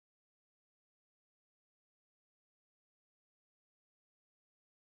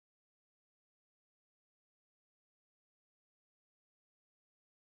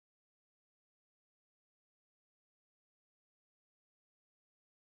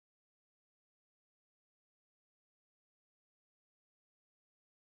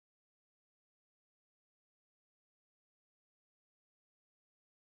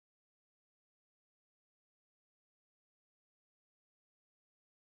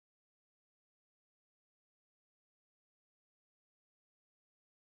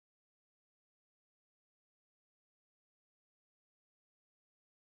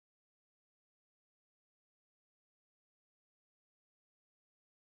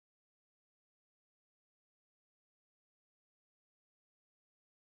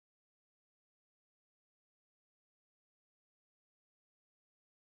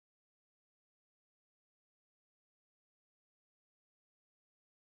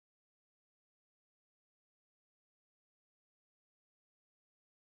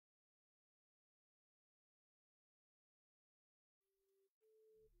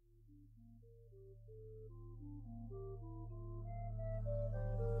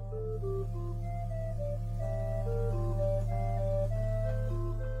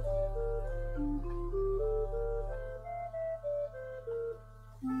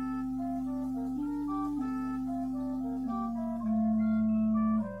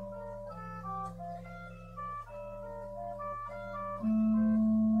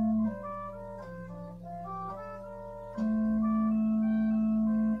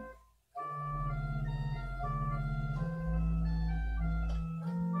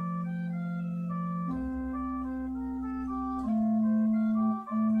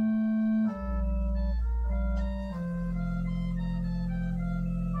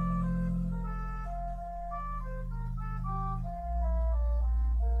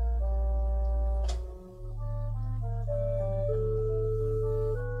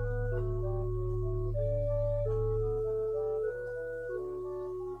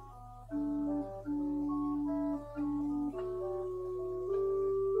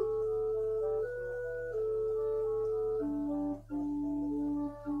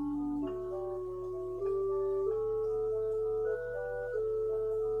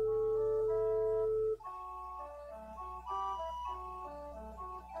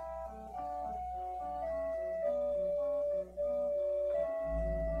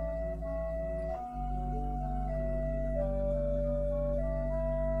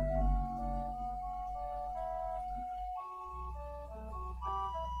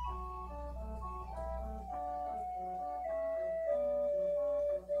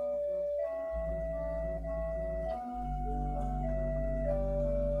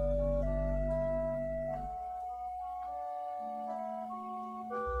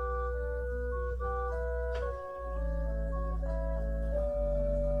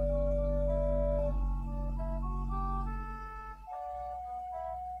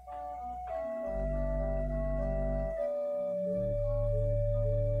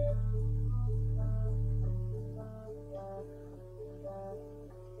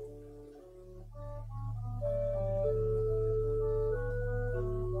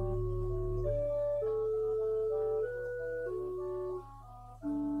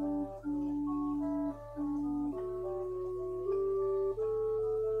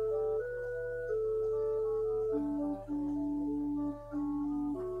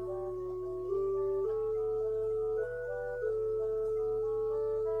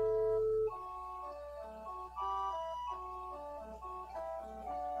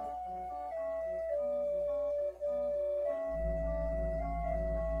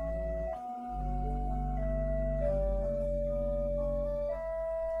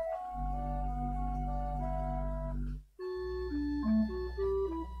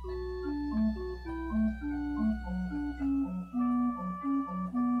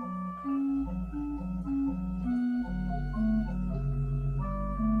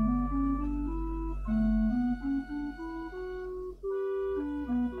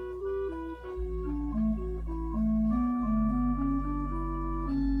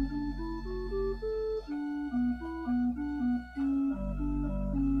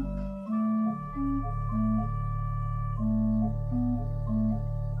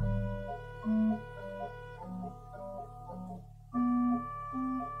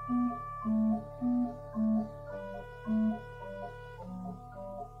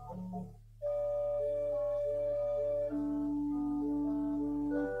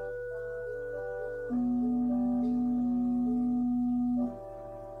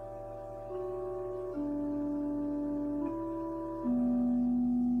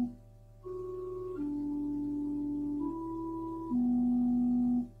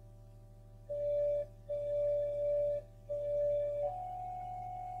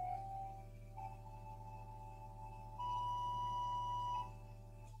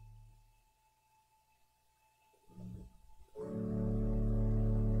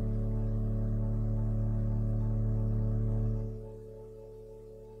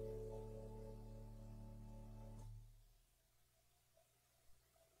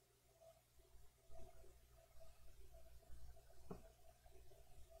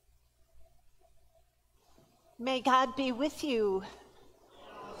May God be with you.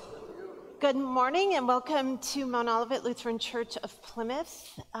 Good morning and welcome to Mount Olivet Lutheran Church of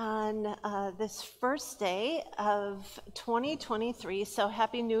Plymouth on this first day of 2023. So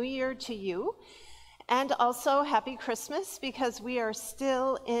Happy New Year to you, and also Happy Christmas, because we are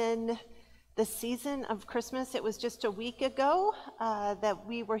still in the season of Christmas. It was just a week ago that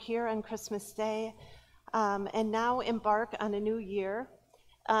we were here on Christmas Day, and now embark on a new year.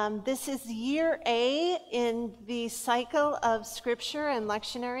 This is year A in the cycle of scripture and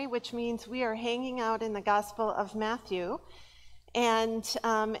lectionary, which means we are hanging out in the Gospel of Matthew. And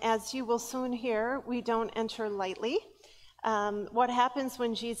as you will soon hear, we don't enter lightly. What happens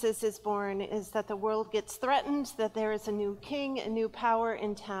when Jesus is born is that the world gets threatened, that there is a new king, a new power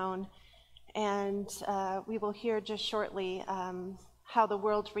in town. And we will hear just shortly how the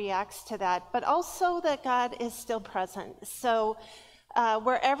world reacts to that, but also that God is still present. So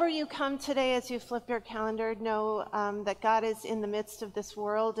wherever you come today, as you flip your calendar, know that God is in the midst of this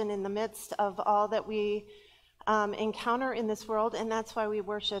world and in the midst of all that we encounter in this world, and that's why we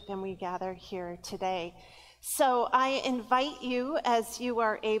worship and we gather here today. So I invite you, as you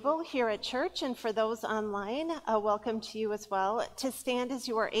are able here at church, and for those online, welcome to you as well, to stand as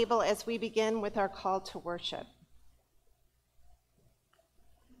you are able as we begin with our call to worship.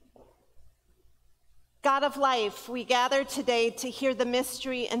 God of life, we gather today to hear the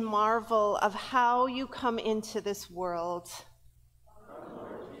mystery and marvel of how you come into this world.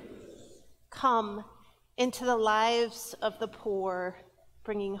 Come into the lives of the poor,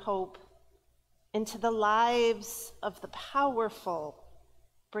 bringing hope, into the lives of the powerful,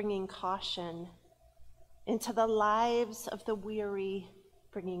 bringing caution, into the lives of the weary,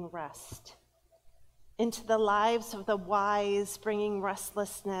 bringing rest, into the lives of the wise, bringing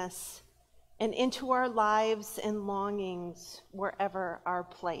restlessness, and into our lives and longings wherever our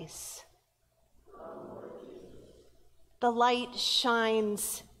place. The light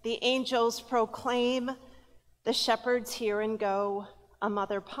shines, the angels proclaim, the shepherds hear and go, a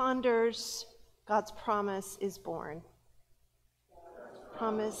mother ponders, God's promise is born.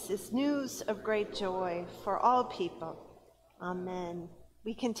 Promise is news of great joy for all people. Amen.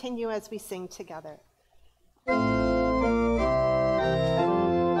 We continue as we sing together.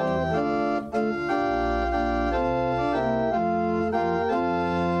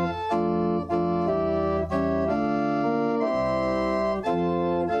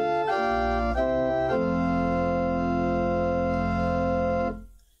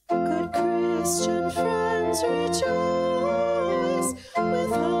 Rejoice with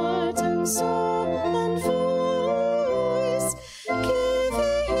heart and soul and voice. Give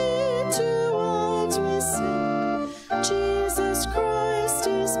heed to what we sing. Jesus Christ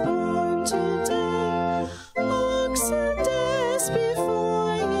is born today. Ox and ass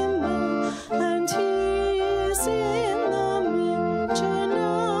before him now, and he is in the manger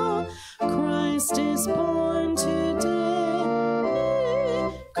now. Christ is born today.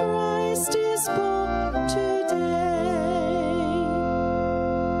 Christ is born today.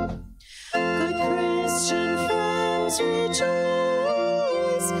 Good Christian friends,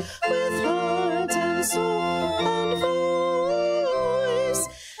 rejoice with heart and soul and voice.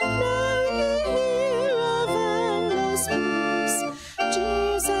 Now ye hear of endless bliss.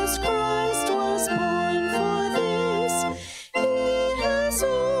 Jesus Christ was born for this. He has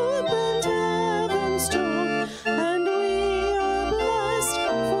opened heaven's door, and we are blessed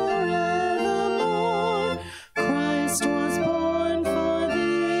forevermore. Christ was born for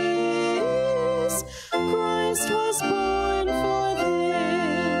this. Christ was born for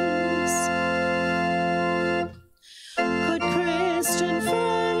this. Good Christian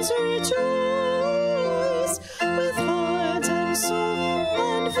friends, rejoice with heart and soul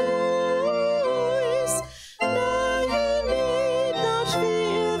and voice. Now you need not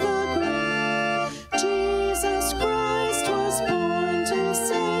fear the grave. Jesus Christ was born to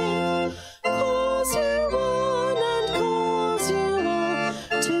save. Calls you one and calls you all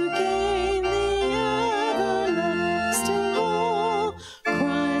to gain the everlasting all.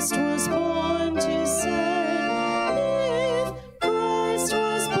 Christ was born to save. Christ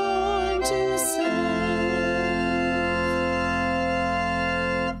was born to save.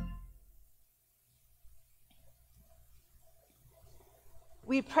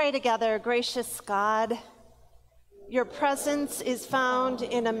 We pray together, gracious God, your presence is found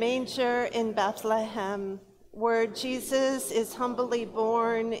in a manger in Bethlehem, where Jesus is humbly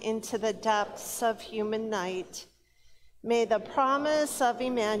born into the depths of human night. May the promise of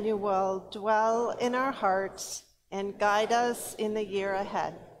Emmanuel dwell in our hearts and guide us in the year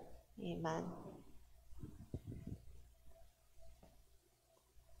ahead. Amen.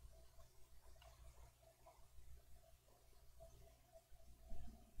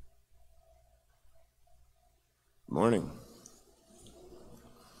 Morning.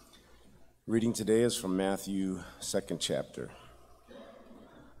 Reading today is from Matthew, 2nd chapter.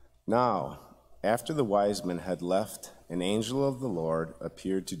 Now, after the wise men had left, an angel of the Lord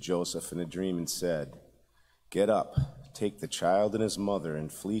appeared to Joseph in a dream and said, "Get up, take the child and his mother and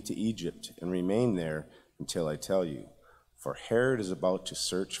flee to Egypt and remain there until I tell you, for Herod is about to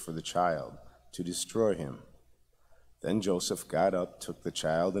search for the child to destroy him. Then Joseph got up, took the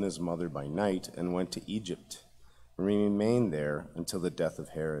child and his mother by night, and went to Egypt, and remained there until the death of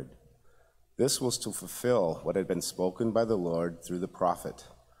Herod. This was to fulfill what had been spoken by the Lord through the prophet,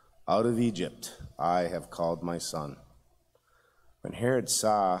 "Out of Egypt I have called my son." When Herod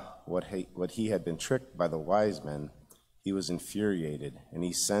saw what he had been tricked by the wise men, he was infuriated, and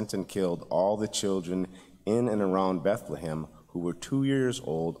he sent and killed all the children in and around Bethlehem who were 2 years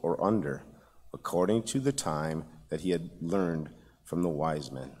old or under, according to the time that he had learned from the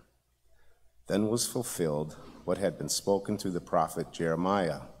wise men. Then was fulfilled what had been spoken through the prophet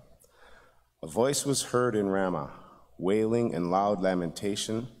Jeremiah. A voice was heard in Ramah, wailing and loud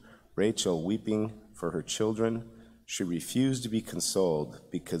lamentation, Rachel weeping for her children. She refused to be consoled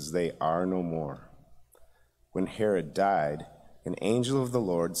because they are no more. When Herod died, an angel of the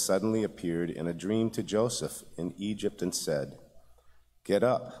Lord suddenly appeared in a dream to Joseph in Egypt and said, "Get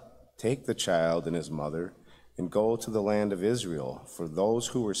up, take the child and his mother, and go to the land of Israel, for those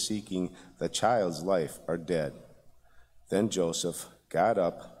who were seeking the child's life are dead." Then Joseph got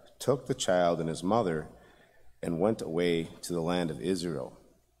up, took the child and his mother, and went away to the land of Israel.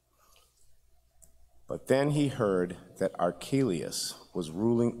 But then he heard that Archelaus was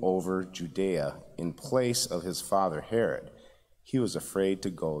ruling over Judea in place of his father Herod. He was afraid to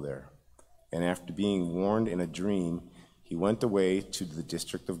go there, and after being warned in a dream, he went away to the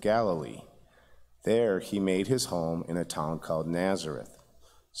district of Galilee. There he made his home in a town called Nazareth,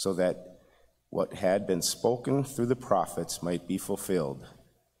 so that what had been spoken through the prophets might be fulfilled.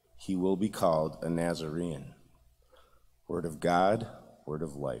 He will be called a Nazarene. Word of God, word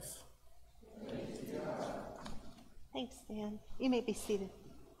of life. Thanks, Dan. You may be seated.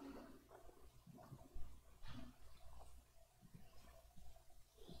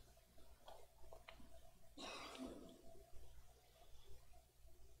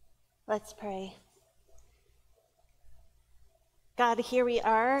 Let's pray. God, here we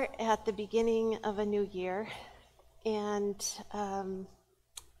are at the beginning of a new year, and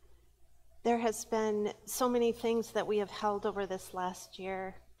there has been so many things that we have held over this last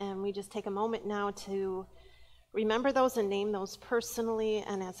year, and we just take a moment now to remember those and name those personally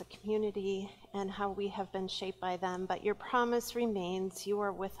and as a community and how we have been shaped by them. But your promise remains, you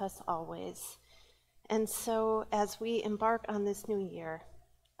are with us always. And so as we embark on this new year,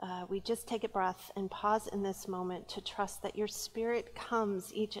 we just take a breath and pause in this moment to trust that your Spirit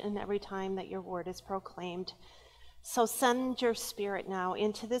comes each and every time that your word is proclaimed. So send your Spirit now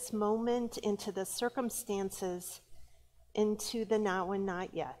into this moment, into the circumstances, into the now and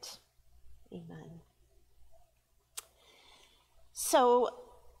not yet. Amen. So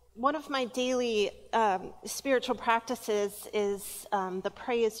one of my daily spiritual practices is the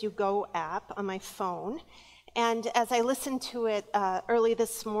Pray As You Go app on my phone. And as I listened to it early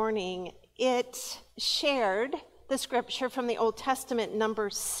this morning, it shared the scripture from the Old Testament,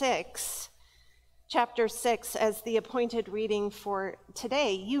 chapter 6, as the appointed reading for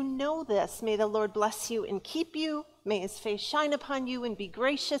today. You know this. May the Lord bless you and keep you. May his face shine upon you and be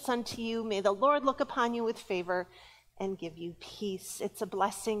gracious unto you. May the Lord look upon you with favor and give you peace. It's a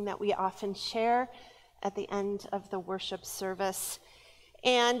blessing that we often share at the end of the worship service.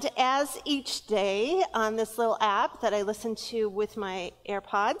 And as each day on this little app that I listen to with my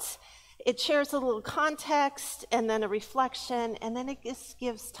AirPods, it shares a little context and then a reflection, and then it just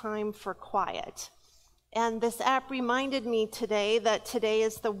gives time for quiet. And this app reminded me today that today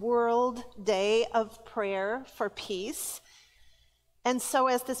is the World Day of Prayer for Peace. And so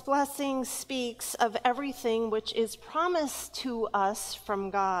as this blessing speaks of everything which is promised to us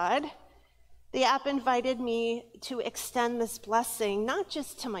from God, the app invited me to extend this blessing not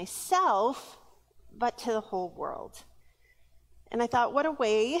just to myself, but to the whole world. And I thought, what a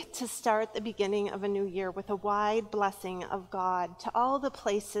way to start the beginning of a new year with a wide blessing of God to all the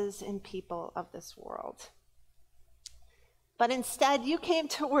places and people of this world. But instead, you came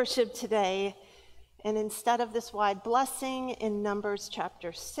to worship today, and instead of this wide blessing in Numbers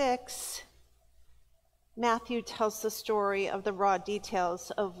chapter 6, Matthew tells the story of the raw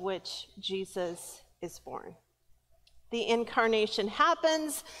details of which Jesus is born. The incarnation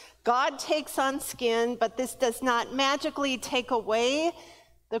happens, God takes on skin, but this does not magically take away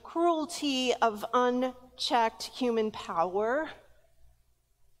the cruelty of unchecked human power,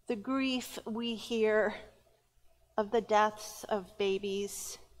 the grief we hear of the deaths of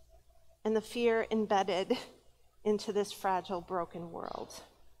babies, and the fear embedded into this fragile, broken world.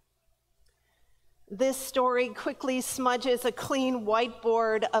 This story quickly smudges a clean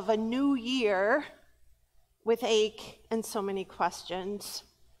whiteboard of a new year with ache and so many questions.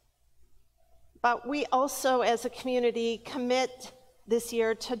 But we also, as a community, commit this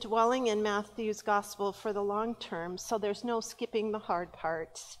year to dwelling in Matthew's gospel for the long term, so there's no skipping the hard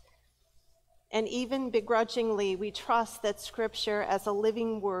parts. And even begrudgingly, we trust that Scripture as a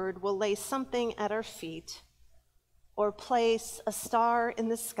living word will lay something at our feet or place a star in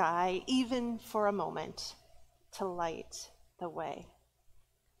the sky, even for a moment, to light the way.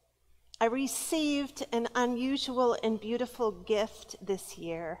 I received an unusual and beautiful gift this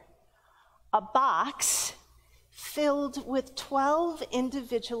year, a box filled with 12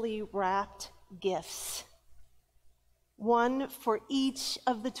 individually wrapped gifts, one for each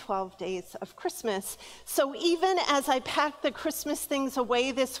of the 12 days of Christmas. So even as I pack the Christmas things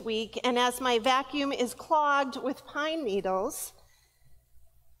away this week, and as my vacuum is clogged with pine needles,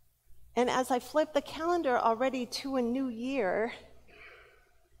 and as I flip the calendar already to a new year,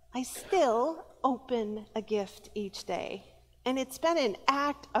 I still open a gift each day. And it's been an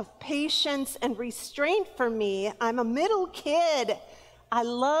act of patience and restraint for me. I'm a middle kid. I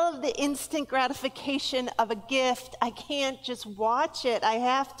love the instant gratification of a gift. I can't just watch it. I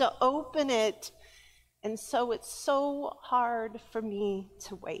have to open it. And so it's so hard for me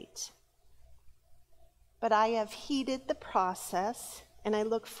to wait. But I have heeded the process, and I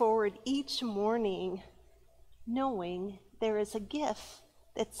look forward each morning knowing there is a gift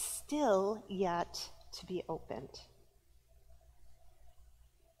that's still yet to be opened.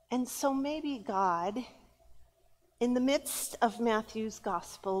 And so maybe God, in the midst of Matthew's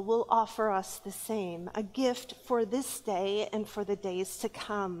gospel, will offer us the same, a gift for this day and for the days to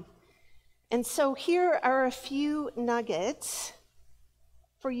come. And so here are a few nuggets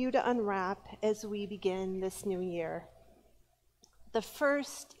for you to unwrap as we begin this new year. The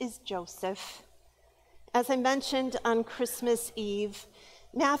first is Joseph. As I mentioned on Christmas Eve,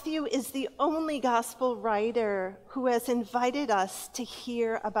 Matthew is the only gospel writer who has invited us to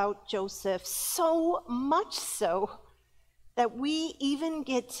hear about Joseph, so much so that we even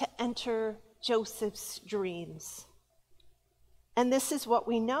get to enter Joseph's dreams. And this is what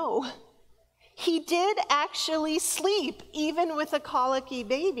we know. He did actually sleep, even with a colicky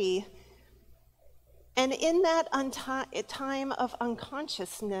baby. And in that time of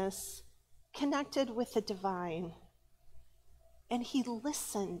unconsciousness, connected with the divine. And he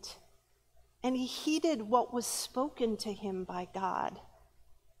listened, and he heeded what was spoken to him by God.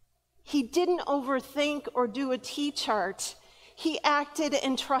 He didn't overthink or do a T-chart. He acted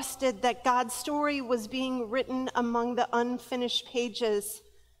and trusted that God's story was being written among the unfinished pages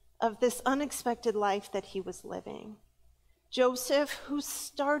of this unexpected life that he was living. Joseph, who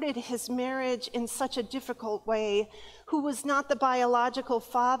started his marriage in such a difficult way, who was not the biological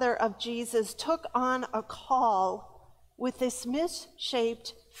father of Jesus, took on a call with this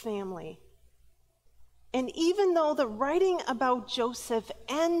misshaped family. And even though the writing about Joseph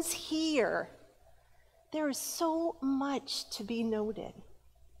ends here, there is so much to be noted.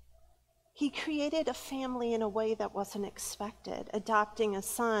 He created a family in a way that wasn't expected, adopting a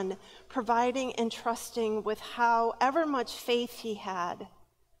son, providing and trusting with however much faith he had,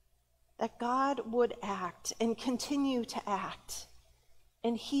 that God would act and continue to act.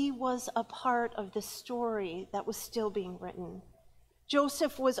 And he was a part of the story that was still being written.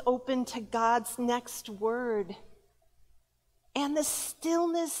 Joseph was open to God's next word and the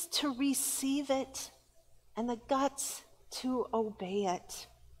stillness to receive it and the guts to obey it.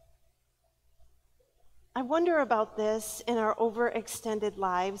 I wonder about this in our overextended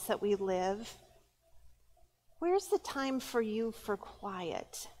lives that we live. Where's the time for you for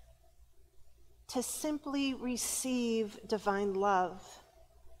quiet? To simply receive divine love,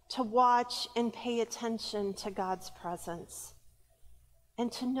 to watch and pay attention to God's presence, and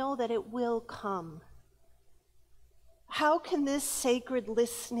to know that it will come. How can this sacred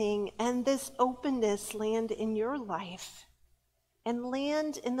listening and this openness land in your life and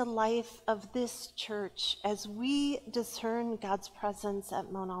land in the life of this church as we discern God's presence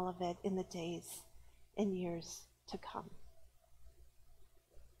at Mount Olivet in the days and years to come?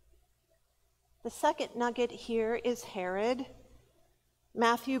 The second nugget here is Herod.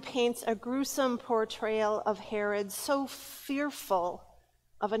 Matthew paints a gruesome portrayal of Herod, so fearful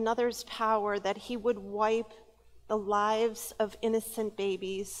of another's power that he would wipe the lives of innocent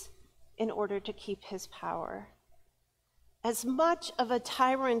babies in order to keep his power. As much of a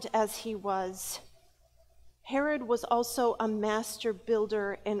tyrant as he was, Herod was also a master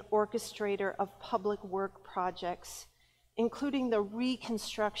builder and orchestrator of public work projects, including the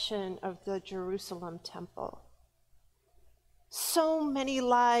reconstruction of the Jerusalem temple. So many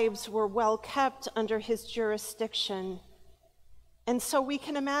lives were well kept under his jurisdiction, and so we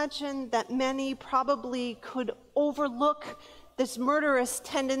can imagine that many probably could overlook this murderous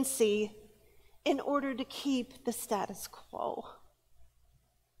tendency in order to keep the status quo?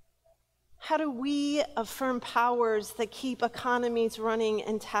 How do we affirm powers that keep economies running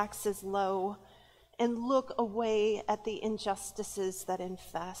and taxes low and look away at the injustices that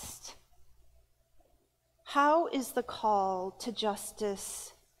infest? How is the call to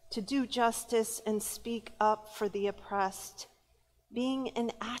justice, to do justice and speak up for the oppressed, being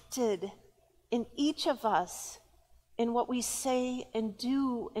enacted in each of us in what we say and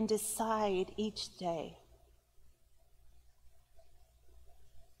do and decide each day?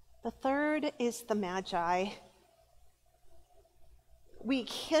 The third is the Magi. We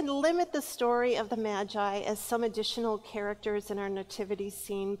can limit the story of the Magi as some additional characters in our nativity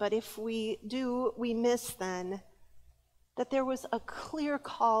scene, but if we do, we miss then that there was a clear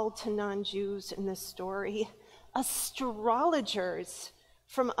call to non-Jews in this story, astrologers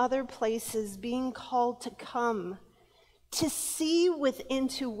from other places being called to come, to see with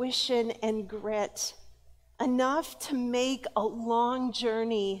intuition and grit, enough to make a long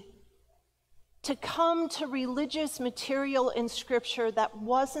journey, to come to religious material in Scripture that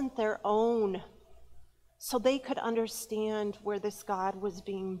wasn't their own, so they could understand where this God was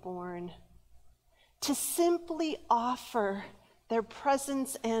being born, to simply offer their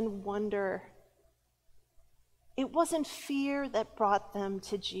presence and wonder. It wasn't fear that brought them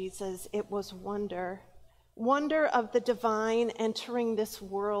to Jesus, it was wonder. Wonder of the divine entering this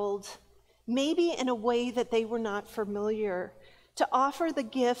world, maybe in a way that they were not familiar, to offer the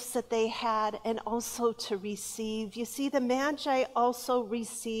gifts that they had and also to receive. You see, the Magi also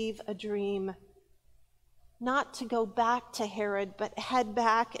receive a dream, not to go back to Herod, but head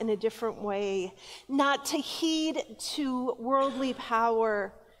back in a different way, not to heed to worldly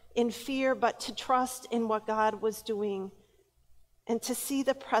power in fear, but to trust in what God was doing, and to see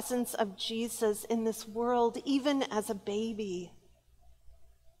the presence of Jesus in this world, even as a baby.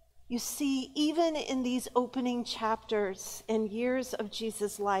 You see, even in these opening chapters and years of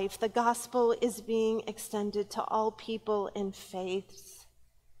Jesus' life, the gospel is being extended to all people in faiths.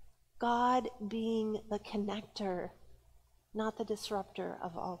 God being the connector, not the disruptor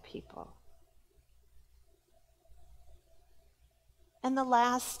of all people. And the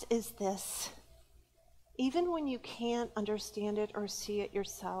last is this: even when you can't understand it or see it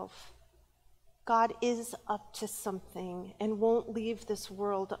yourself, God is up to something and won't leave this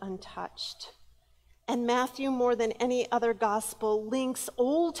world untouched. And Matthew, more than any other gospel, links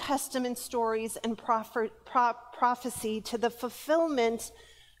Old Testament stories and prophecy to the fulfillment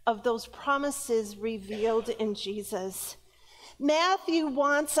of those promises revealed in Jesus. Matthew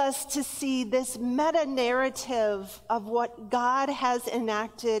wants us to see this meta-narrative of what God has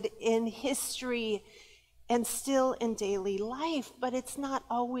enacted in history and still in daily life, but it's not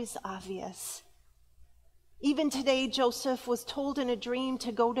always obvious. Even today, Joseph was told in a dream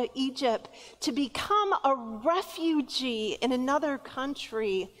to go to Egypt, to become a refugee in another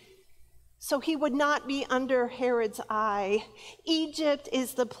country, so he would not be under Herod's eye. Egypt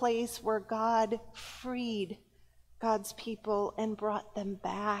is the place where God freed God's people and brought them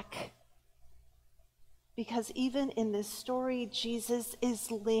back. Because even in this story, Jesus is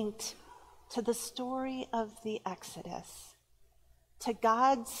linked to the story of the Exodus, to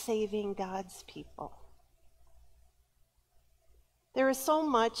God saving God's people. There is so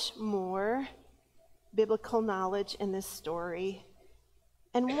much more biblical knowledge in this story,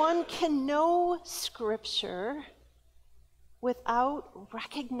 and one can know Scripture without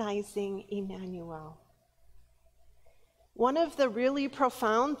recognizing Emmanuel. One of the really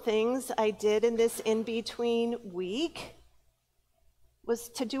profound things I did in this in-between week was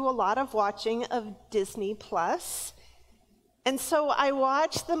to do a lot of watching of Disney Plus. And so I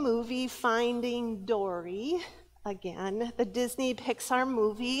watched the movie Finding Dory again, the Disney Pixar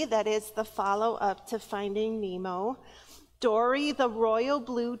movie that is the follow-up to Finding Nemo. Dory, the royal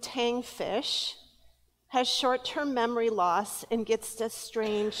blue tang fish, has short-term memory loss and gets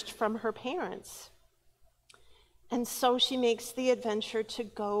estranged from her parents. And so she makes the adventure to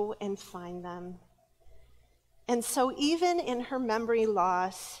go and find them. And so even in her memory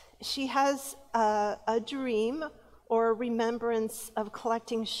loss, she has a dream or a remembrance of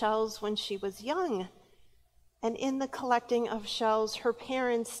collecting shells when she was young. And in the collecting of shells, her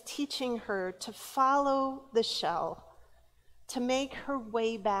parents teaching her to follow the shell, to make her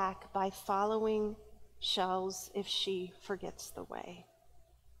way back by following shells if she forgets the way.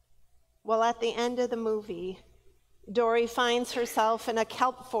 Well, at the end of the movie, Dory finds herself in a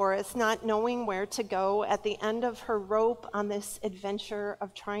kelp forest, not knowing where to go at the end of her rope on this adventure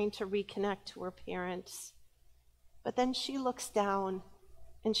of trying to reconnect to her parents. But then she looks down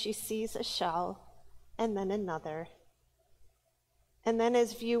and she sees a shell and then another. And then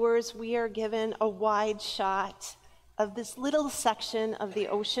as viewers, we are given a wide shot of this little section of the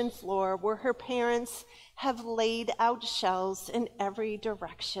ocean floor where her parents have laid out shells in every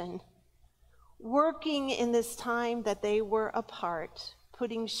direction, working in this time that they were apart,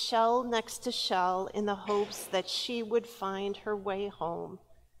 putting shell next to shell in the hopes that she would find her way home,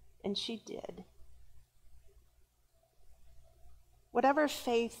 and she did. Whatever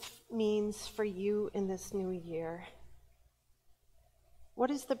faith means for you in this new year,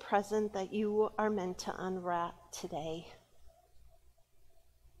 what is the present that you are meant to unwrap today?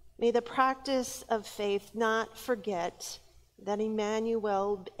 May the practice of faith not forget that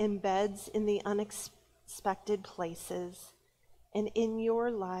Emmanuel embeds in the unexpected places and in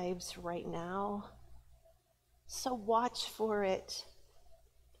your lives right now. So watch for it.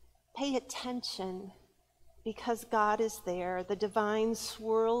 Pay attention, because God is there, the divine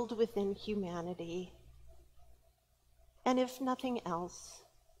swirled within humanity. And if nothing else,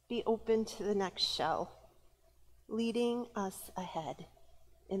 be open to the next shell, leading us ahead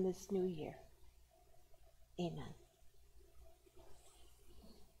in this new year. Amen.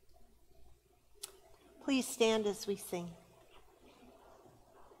 Please stand as we sing.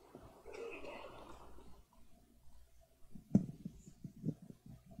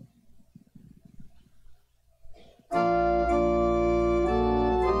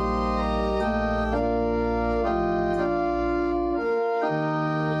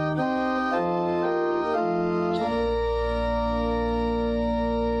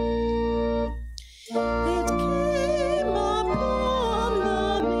 It came upon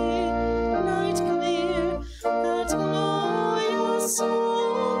the midnight clear, that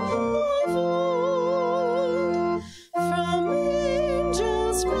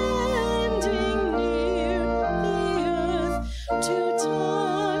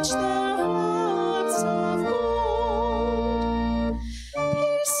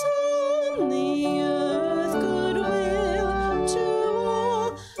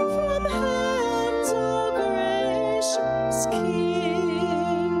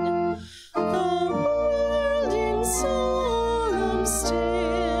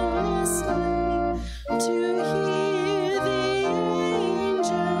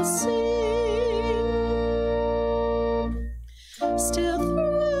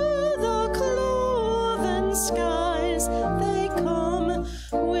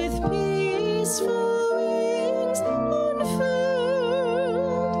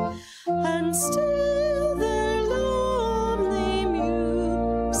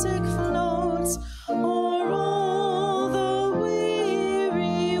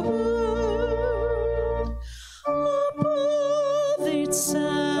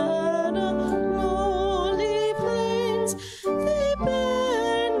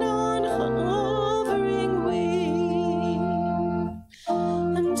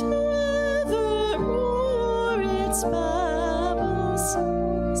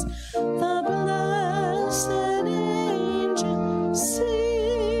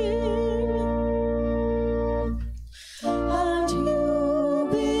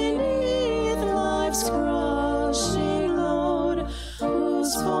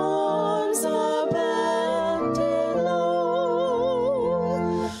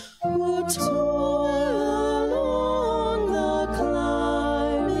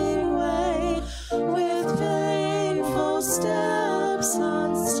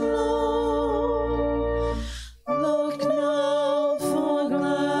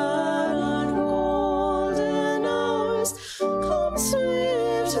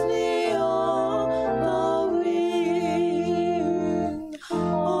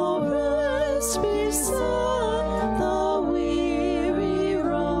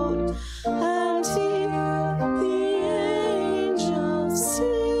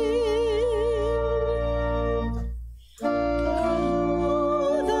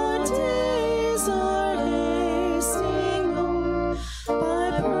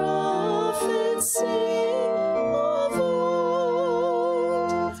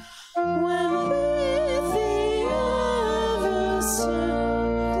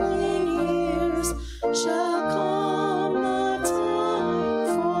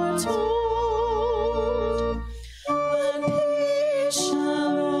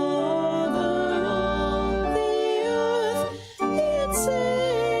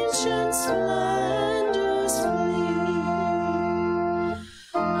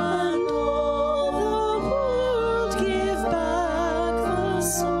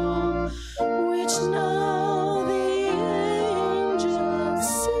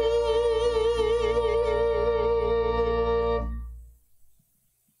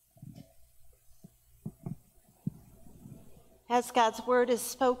as God's word is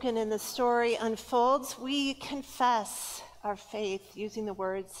spoken and the story unfolds, we confess our faith using the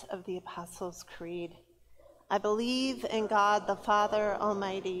words of the Apostles' Creed. I believe in God the Father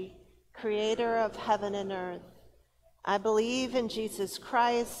Almighty, creator of heaven and earth. I believe in Jesus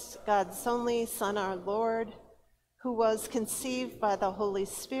Christ, God's only Son, our Lord, who was conceived by the Holy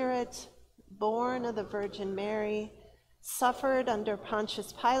Spirit, born of the Virgin Mary, suffered under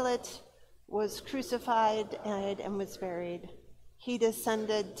Pontius Pilate, was crucified, and was buried. He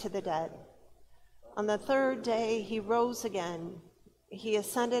descended to the dead. On the third day, he rose again. He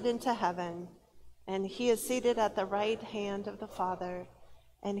ascended into heaven, and he is seated at the right hand of the Father,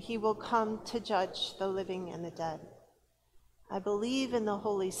 and he will come to judge the living and the dead. I believe in the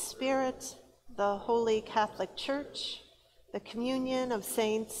Holy Spirit, the Holy Catholic Church, the communion of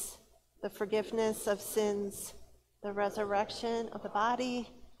saints, the forgiveness of sins, the resurrection of the body,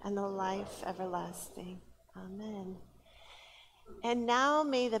 and the life everlasting. Amen. And now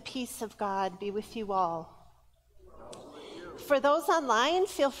may the peace of God be with you all. For those online,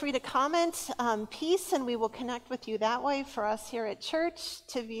 feel free to comment peace, and we will connect with you that way for us here at church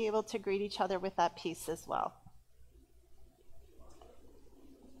to be able to greet each other with that peace as well.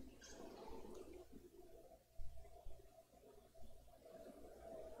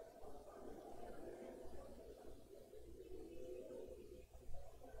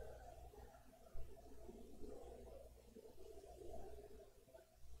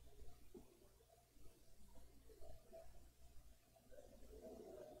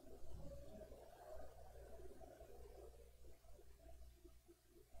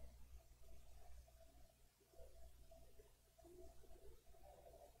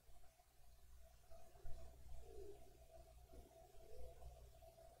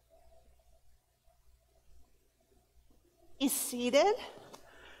 Be seated.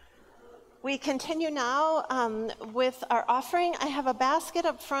 We continue now with our offering. I have a basket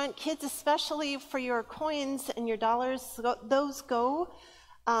up front, kids, especially for your coins and your dollars. Those go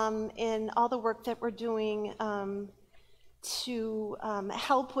in all the work that we're doing to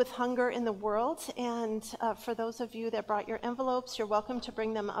help with hunger in the world. And for those of you that brought your envelopes, you're welcome to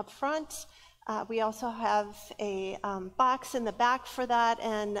bring them up front. We also have a box in the back for that,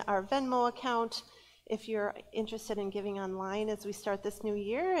 and our Venmo account if you're interested in giving online as we start this new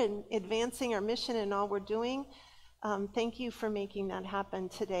year and advancing our mission and all we're doing. Thank you for making that happen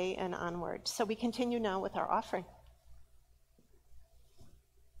today and onward. So we continue now with our offering.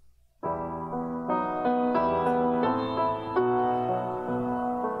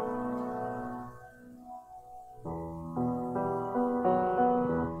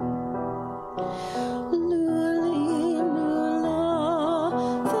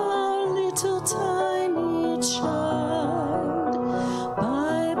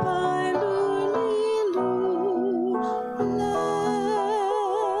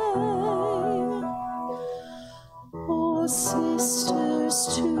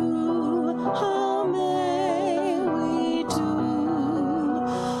 Sisters too, how may we do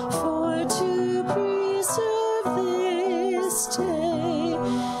for to preserve this day,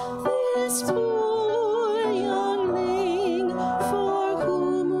 this poor youngling for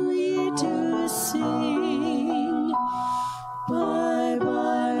whom we do sing. Bye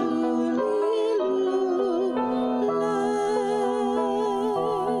bye,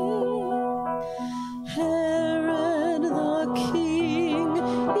 Herod the King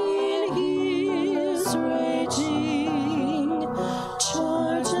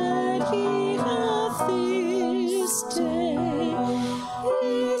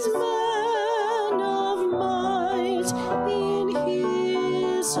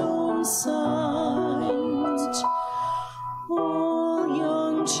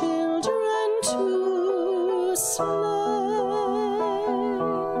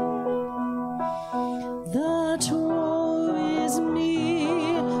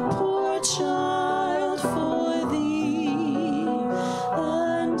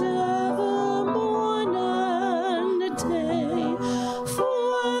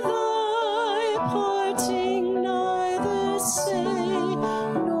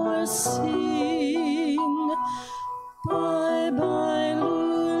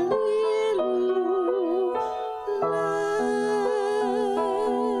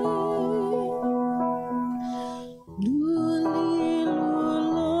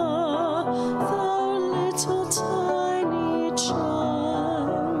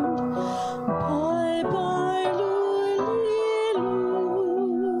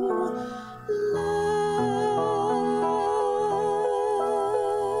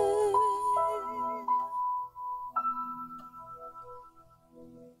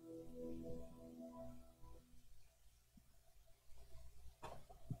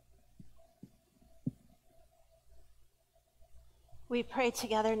We pray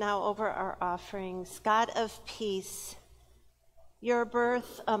together now over our offerings. God of peace, your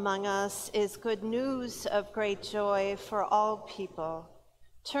birth among us is good news of great joy for all people.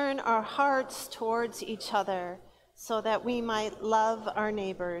 Turn our hearts towards each other so that we might love our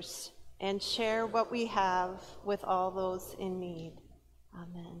neighbors and share what we have with all those in need.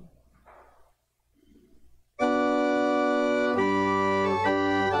 Amen.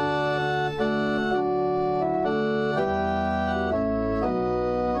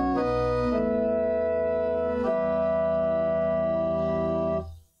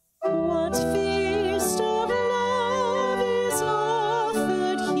 What feast of love is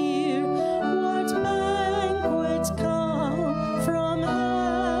offered here? What banquet come from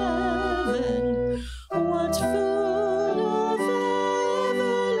heaven? What food of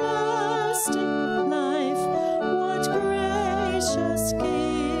everlasting life? What gracious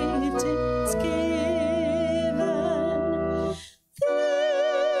gift is given?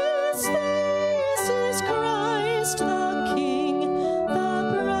 This is Christ the King, the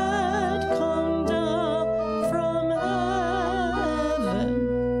bread come down from heaven.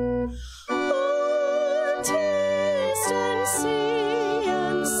 Oh, taste and see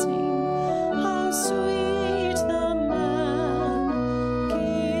and sing, how sweet the man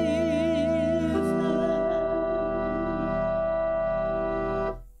giveth.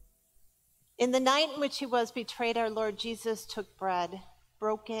 In the night in which he was betrayed, our Lord Jesus took bread,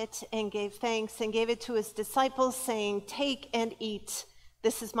 broke it, and gave thanks, and gave it to his disciples, saying, "Take and eat.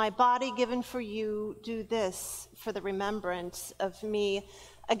 This is my body given for you. Do this for the remembrance of me."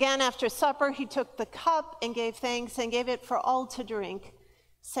 Again, after supper, he took the cup and gave thanks and gave it for all to drink,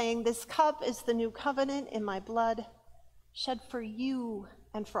 saying, "This cup is the new covenant in my blood, shed for you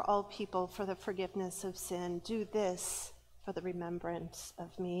and for all people for the forgiveness of sin. Do this for the remembrance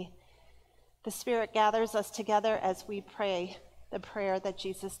of me." The Spirit gathers us together as we pray the prayer that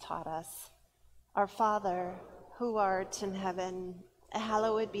Jesus taught us. Our Father, who art in heaven,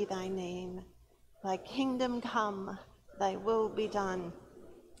 hallowed be thy name. Thy kingdom come, thy will be done,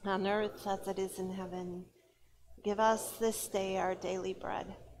 on earth as it is in heaven. Give us this day our daily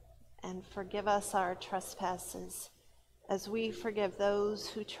bread, and forgive us our trespasses, as we forgive those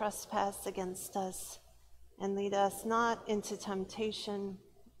who trespass against us. And lead us not into temptation,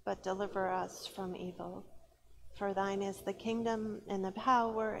 but deliver us from evil. For thine is the kingdom and the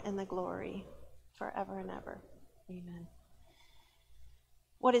power and the glory forever and ever. Amen.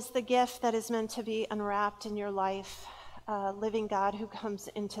 What is the gift that is meant to be unwrapped in your life? A living God who comes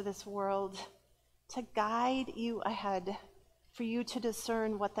into this world to guide you ahead, for you to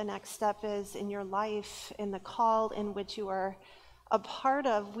discern what the next step is in your life, in the call in which you are a part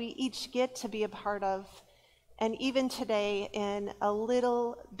of, we each get to be a part of. And even today, in a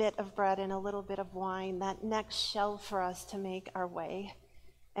little bit of bread and a little bit of wine, that next shelf for us to make our way.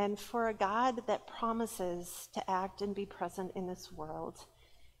 And for a God that promises to act and be present in this world,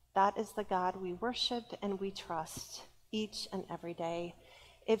 that is the God we worship and we trust each and every day.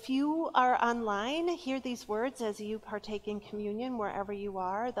 If you are online, hear these words as you partake in communion wherever you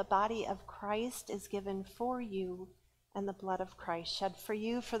are. The body of Christ is given for you, and the blood of Christ shed for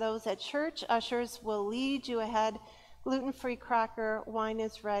you. For those at church, ushers will lead you ahead. Gluten-free cracker, wine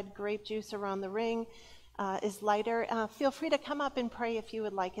is red, grape juice around the ring is lighter. Feel free to come up and pray if you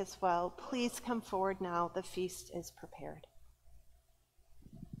would like as well. Please come forward now. The feast is prepared.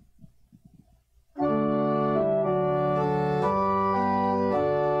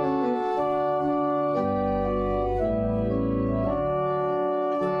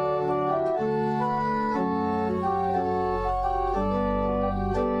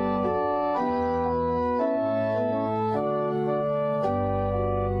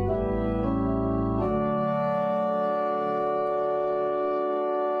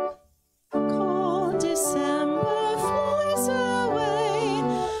 Cold December flies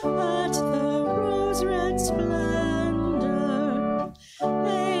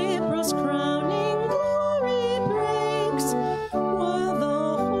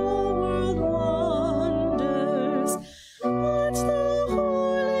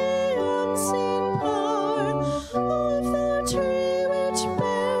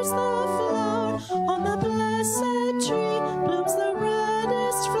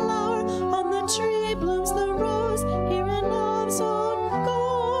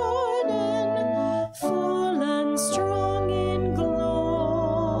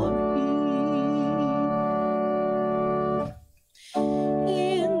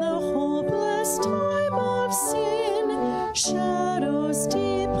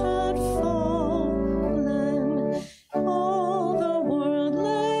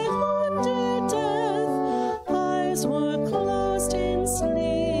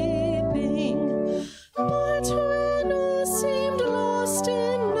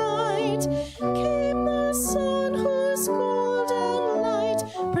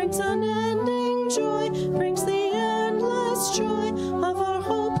brings unending joy, brings the endless joy of our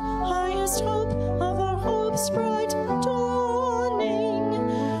hope, highest hope of our hopes bright dawning,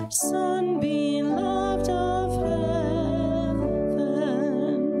 Son beloved of heaven.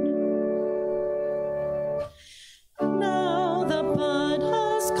 Now the bud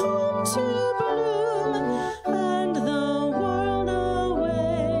has come to bloom, and the world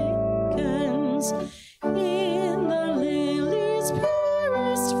awakens. In the lily's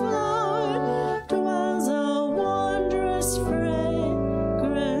purest flower dwells a wondrous fragrance,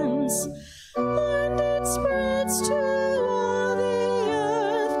 and it spreads to all the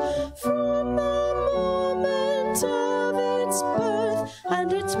earth from the moment of its birth,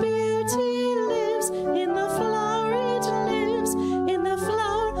 and its beauty lives in the flower, it lives in the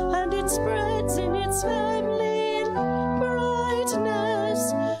flower, and it spreads in its family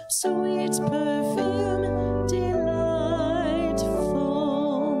brightness, sweet perfume delightful.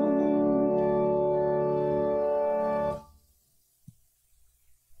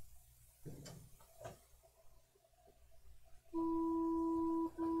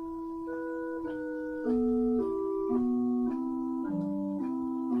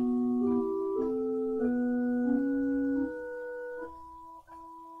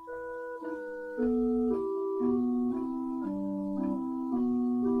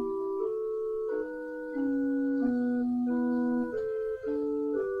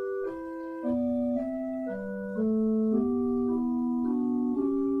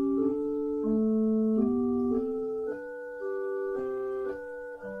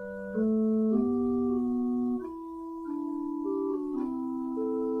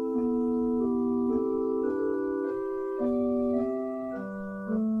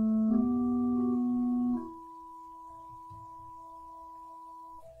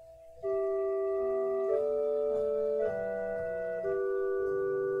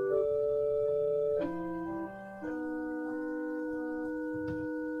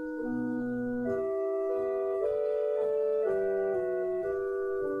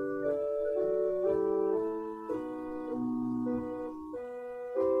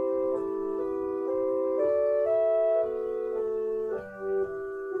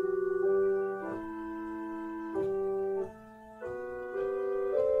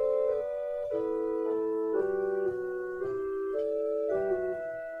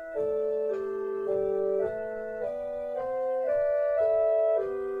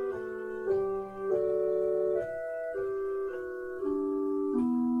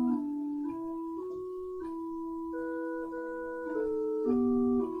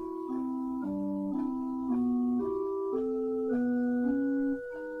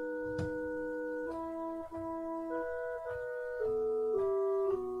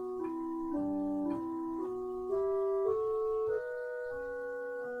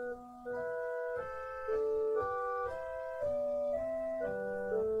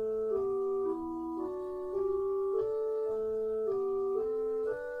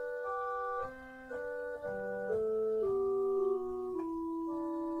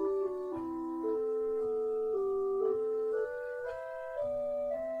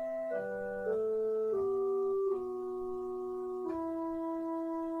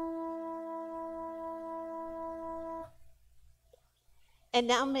 And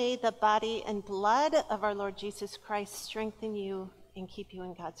now may the body and blood of our Lord Jesus Christ strengthen you and keep you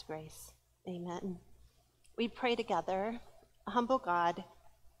in God's grace. Amen. We pray together. Humble God,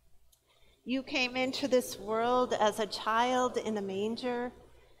 you came into this world as a child in a manger,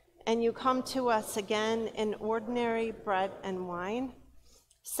 and you come to us again in ordinary bread and wine.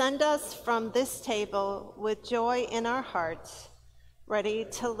 Send us from this table with joy in our hearts, ready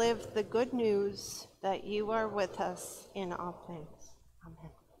to live the good news that you are with us in all things.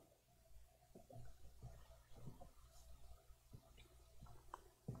 Amen.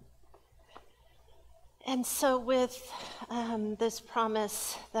 And so with this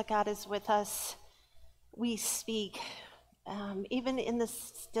promise that God is with us, we speak. Even in the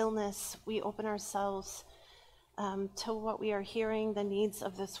stillness, we open ourselves to what we are hearing, the needs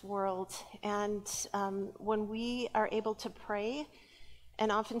of this world. And when we are able to pray,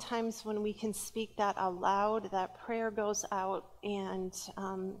 and oftentimes when we can speak that out loud, that prayer goes out and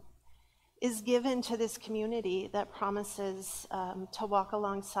is given to this community that promises to walk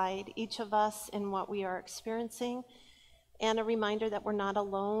alongside each of us in what we are experiencing, and a reminder that we're not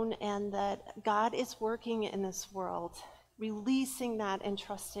alone and that God is working in this world, releasing that and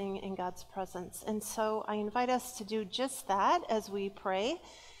trusting in God's presence. And so I invite us to do just that as we pray.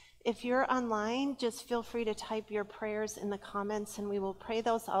 If you're online, just feel free to type your prayers in the comments and we will pray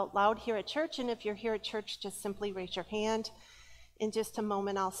those out loud here at church. And if you're here at church, just simply raise your hand In just a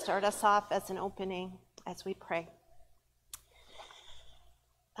moment, I'll start us off as an opening as we pray.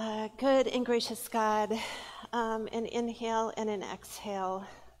 Good and gracious God, an inhale and an exhale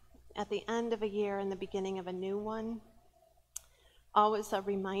at the end of a year and the beginning of a new one. Always a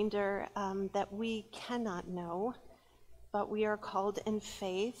reminder that we cannot know, but we are called in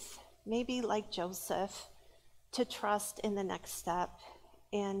faith, maybe like Joseph, to trust in the next step,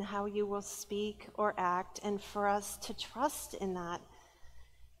 in how you will speak or act, and for us to trust in that.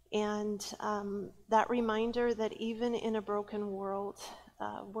 And that reminder that even in a broken world,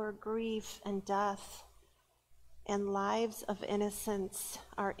 where grief and death and lives of innocence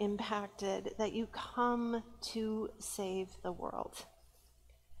are impacted, that you come to save the world.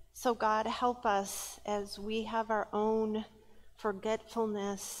 So God, help us as we have our own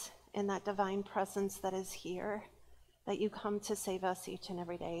forgetfulness in that divine presence that is here, that you come to save us each and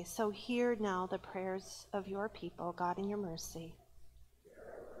every day. So hear now the prayers of your people, God, in your mercy.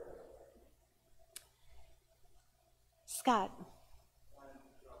 Scott.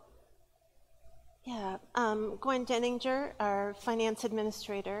 Yeah, Gwen Denninger, our finance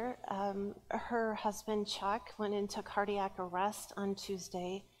administrator, her husband Chuck went into cardiac arrest on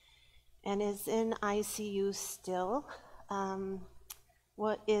Tuesday and is in ICU still.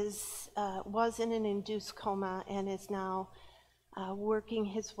 Was in an induced coma and is now working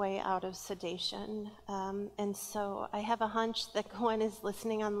his way out of sedation. And so I have a hunch that Gwen is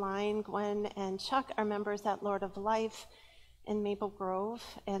listening online. Gwen and Chuck are members at Lord of Life in Maple Grove,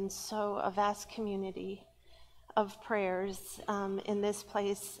 and so a vast community of prayers in this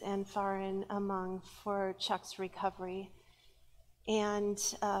place and far and among for Chuck's recovery. And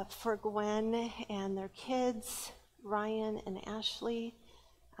for Gwen and their kids, Ryan and Ashley.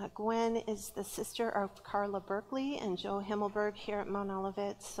 Gwen is the sister of Carla Berkeley and Joe Himmelberg here at Mount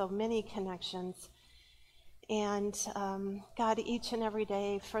Olivet, so many connections. And God, each and every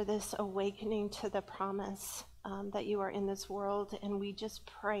day for this awakening to the promise that you are in this world, and we just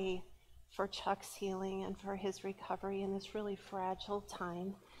pray for Chuck's healing and for his recovery in this really fragile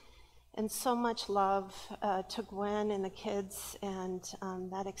time. And so much love to Gwen and the kids and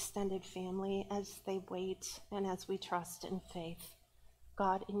that extended family as they wait and as we trust in faith.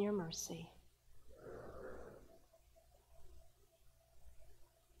 God, in your mercy.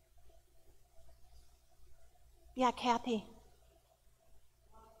 Yeah, Kathy.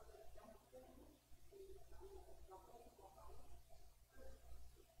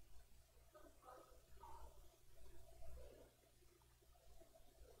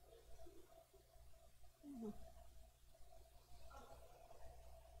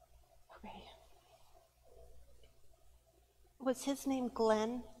 Okay. Was his name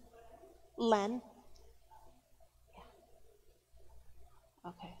Glenn? Len? Yeah.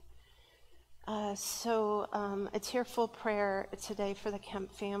 Okay. So a tearful prayer today for the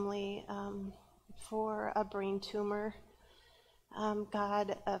Kemp family for a brain tumor.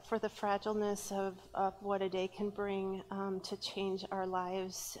 God, for the fragileness of what a day can bring to change our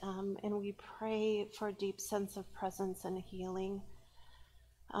lives. And we pray for a deep sense of presence and healing.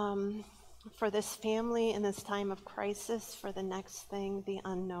 For this family in this time of crisis, for the next thing, the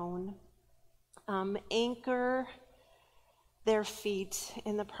unknown. Anchor their feet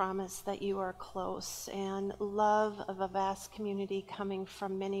in the promise that you are close, and love of a vast community coming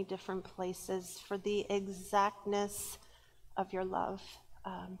from many different places, for the exactness of your love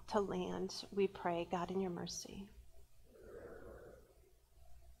to land, we pray, God, in your mercy.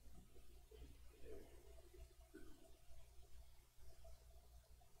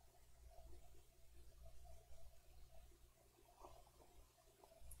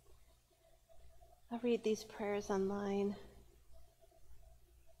 I'll read these prayers online.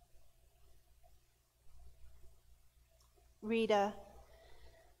 Rita,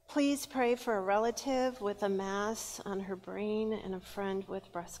 please pray for a relative with a mass on her brain and a friend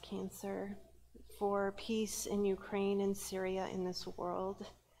with breast cancer, for peace in Ukraine and Syria in this world.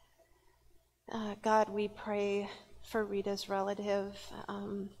 God, we pray for Rita's relative,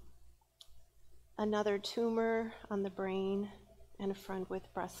 another tumor on the brain and a friend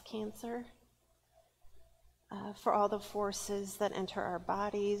with breast cancer, for all the forces that enter our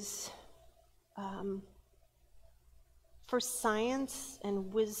bodies, for science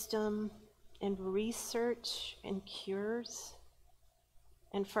and wisdom and research and cures,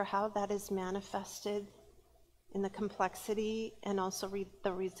 and for how that is manifested in the complexity and also the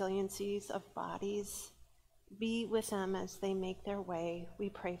resiliencies of bodies. Be with them as they make their way. We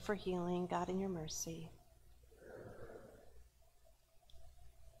pray for healing, God, in your mercy.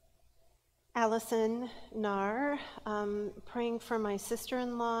 Allison Nar, praying for my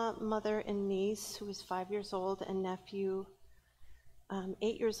sister-in-law, mother, and niece, who is 5 years old, and nephew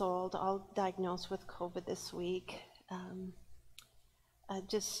 8 years old, all diagnosed with COVID this week.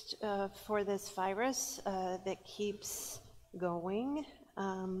 For this virus that keeps going,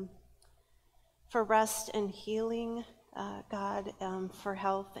 for rest and healing, God, for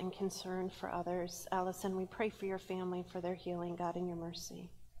health and concern for others. Allison, we pray for your family, for their healing, God, in your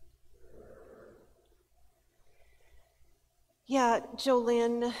mercy. Yeah,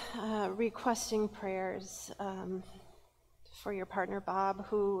 Jolynn, requesting prayers for your partner, Bob,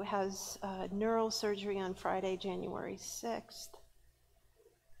 who has neurosurgery on Friday, January 6th.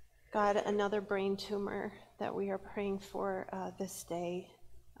 God, another brain tumor that we are praying for this day.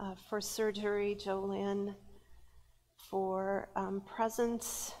 For surgery, Jolynn, for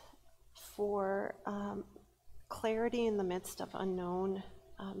presence, for clarity in the midst of unknown.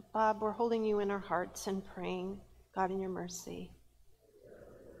 Bob, we're holding you in our hearts and praying, God, in your mercy.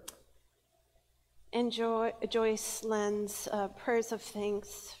 And Joyce lends prayers of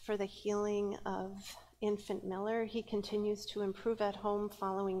thanks for the healing of infant Miller. He continues to improve at home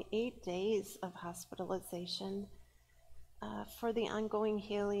following 8 days of hospitalization. For the ongoing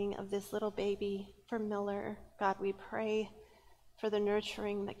healing of this little baby, for Miller, God, we pray for the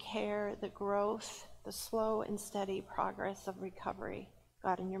nurturing, the care, the growth, the slow and steady progress of recovery,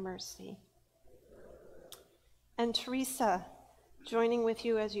 God, in your mercy. And Teresa, joining with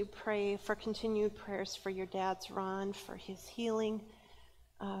you as you pray for continued prayers for your dad's Ron, for his healing,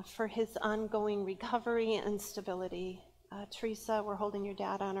 for his ongoing recovery and stability. Teresa, we're holding your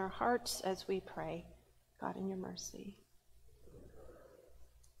dad on our hearts as we pray, God, in your mercy.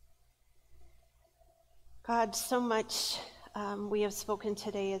 God, so much we have spoken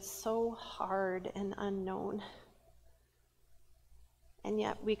today is so hard and unknown. And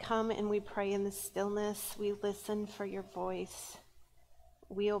yet we come and we pray in the stillness. We listen for your voice.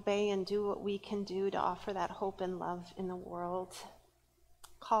 We obey and do what we can do to offer that hope and love in the world.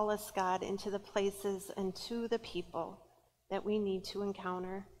 Call us, God, into the places and to the people that we need to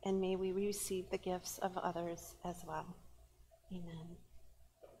encounter, and may we receive the gifts of others as well. Amen.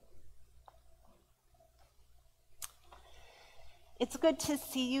 It's good to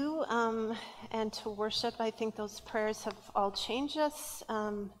see you and to worship. I think those prayers have all changed us.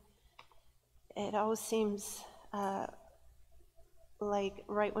 It always seems like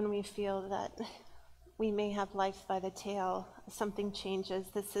right when we feel that we may have life by the tail, something changes.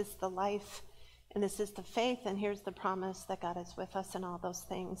 This is the life, and this is the faith, and here's the promise that God is with us in all those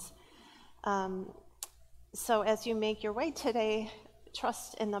things. So as you make your way today,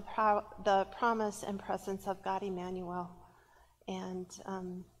 trust in the promise and presence of God Emmanuel, and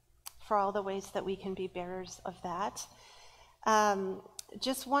for all the ways that we can be bearers of that.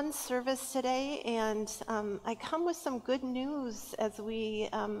 Just one service today, and I come with some good news as we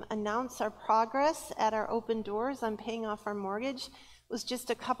announce our progress at our open doors on paying off our mortgage. It was just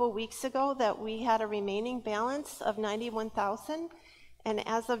a couple weeks ago that we had a remaining balance of $91,000, and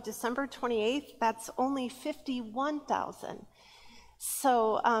as of December 28th, that's only $51,000.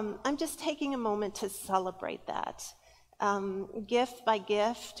 So I'm just taking a moment to celebrate that. Gift by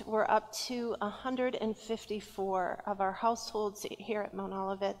gift, we're up to 154 of our households here at Mount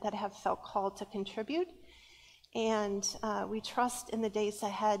Olivet that have felt called to contribute. And we trust in the days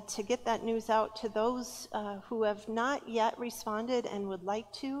ahead to get that news out to those who have not yet responded and would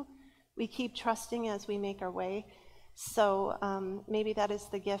like to. We keep trusting as we make our way. So maybe that is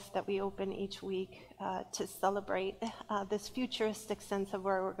the gift that we open each week to celebrate this futuristic sense of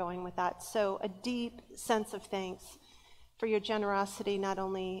where we're going with that. So a deep sense of thanks for your generosity, not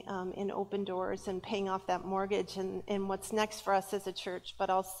only in open doors and paying off that mortgage and what's next for us as a church, but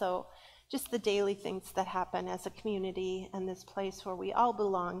also just the daily things that happen as a community and this place where we all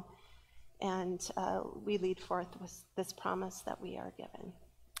belong, and we lead forth with this promise that we are given.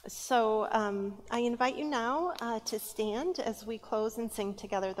 So I invite you now to stand as we close and sing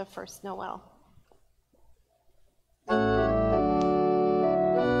together the first Noel.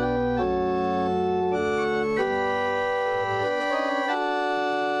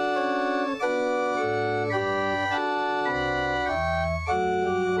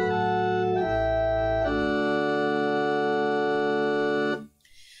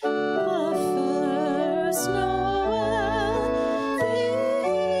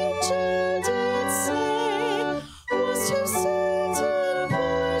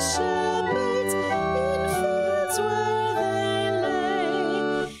 Shepherds in fields where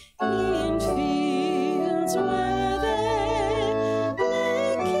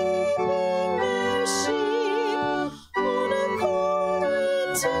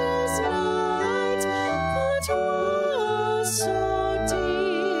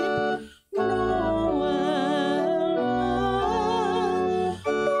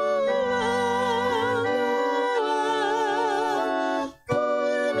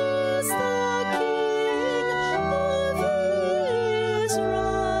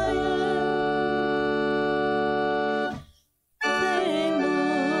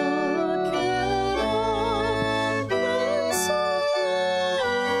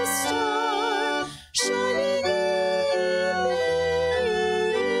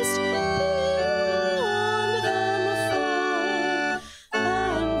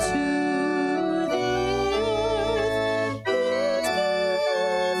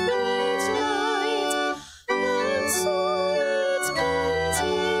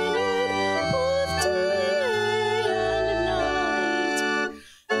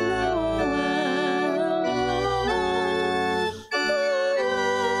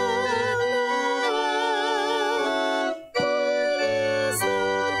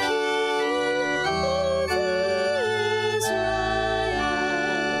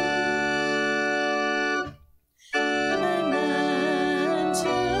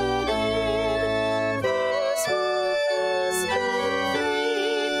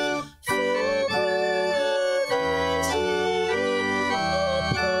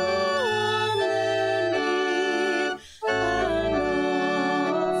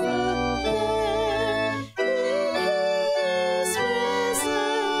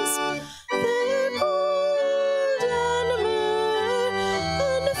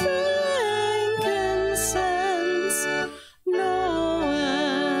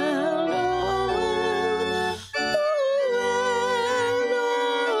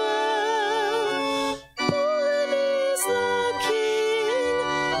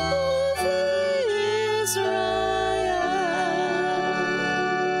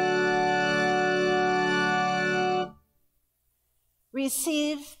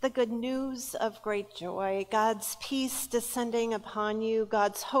Receive the good news of great joy, God's peace descending upon you,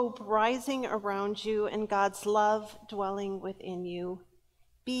 God's hope rising around you, and God's love dwelling within you.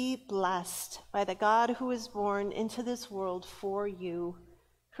 Be blessed by the God who is born into this world for you,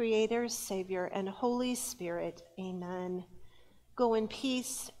 Creator, Savior, and Holy Spirit. Amen. Go in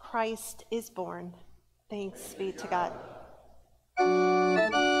peace. Christ is born. Thanks be to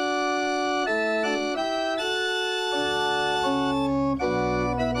God.